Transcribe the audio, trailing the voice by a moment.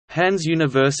Hanze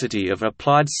University of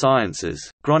Applied Sciences,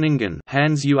 Groningen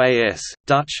Hanze UAS,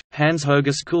 Dutch, Hanze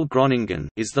Hogeschool Groningen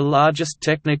is the largest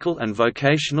technical and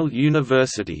vocational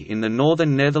university in the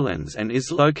northern Netherlands and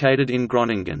is located in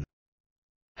Groningen.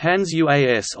 Hanze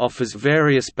UAS offers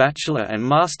various bachelor and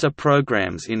master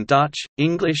programs in Dutch,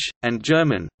 English, and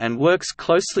German, and works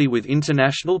closely with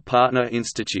international partner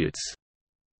institutes.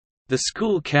 The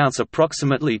school counts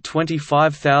approximately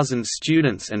 25,000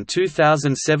 students and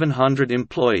 2,700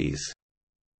 employees.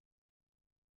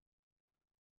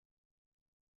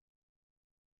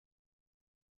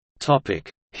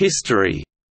 History.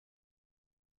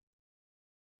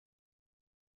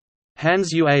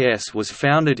 Hanze UAS was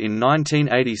founded in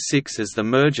 1986 as the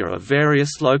merger of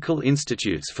various local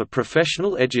institutes for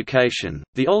professional education,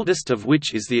 the oldest of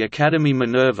which is the Academy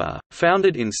Minerva,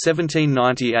 founded in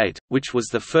 1798, which was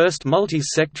the first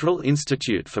multi-sectoral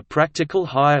institute for practical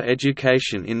higher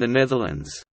education in the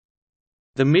Netherlands.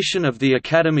 The mission of the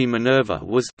Academy Minerva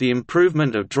was the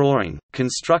improvement of drawing,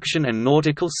 construction and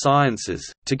nautical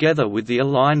sciences, together with the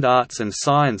aligned arts and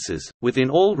sciences, within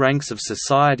all ranks of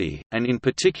society, and in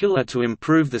particular to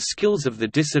improve the skills of the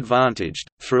disadvantaged.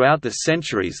 Throughout the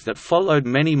centuries that followed,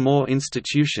 many more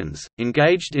institutions,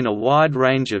 engaged in a wide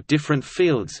range of different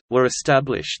fields, were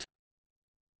established.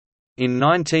 In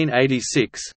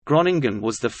 1986, Groningen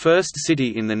was the first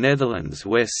city in the Netherlands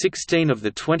where 16 of the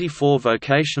 24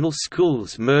 vocational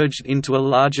schools merged into a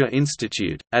larger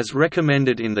institute, as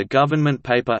recommended in the government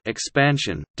paper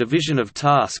Expansion, Division of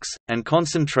Tasks, and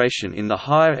Concentration in the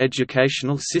Higher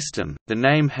Educational System. The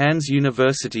name Hanze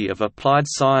University of Applied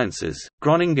Sciences,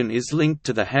 Groningen is linked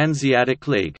to the Hanseatic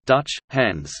League, Dutch,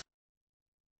 Hanze.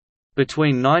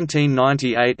 Between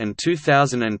 1998 and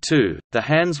 2002, the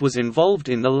Hanze was involved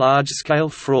in the large-scale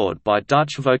fraud by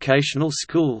Dutch Vocational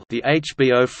School, the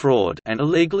HBO fraud, and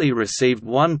illegally received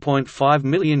 €1.5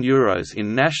 million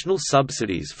in national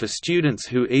subsidies for students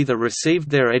who either received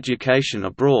their education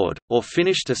abroad, or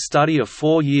finished a study of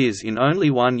 4 years in only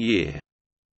 1 year.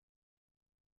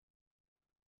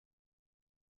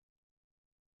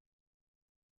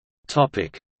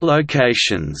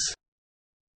 Locations.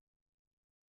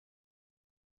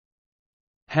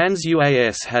 Hanze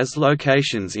UAS has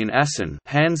locations in Assen,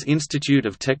 Hanze Institute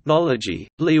of Technology,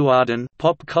 Leeuwarden,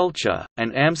 Pop Culture,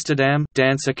 and Amsterdam,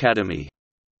 Dance Academy.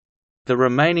 The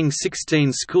remaining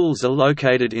 16 schools are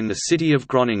located in the city of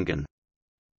Groningen.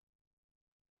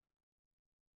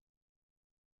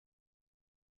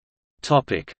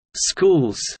 Topic: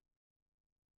 Schools.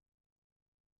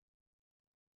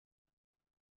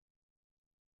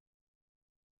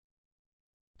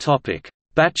 Topic: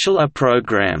 Bachelor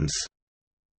programs.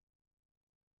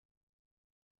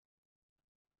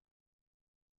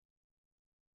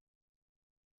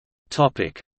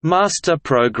 Master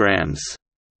programs.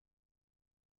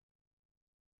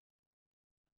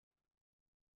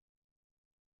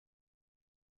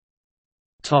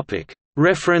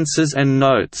 References and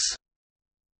notes.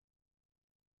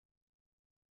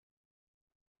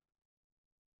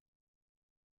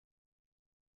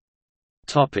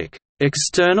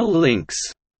 External links.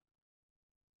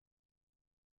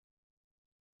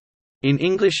 In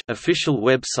English, official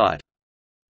website.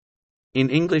 In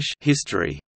English,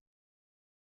 history.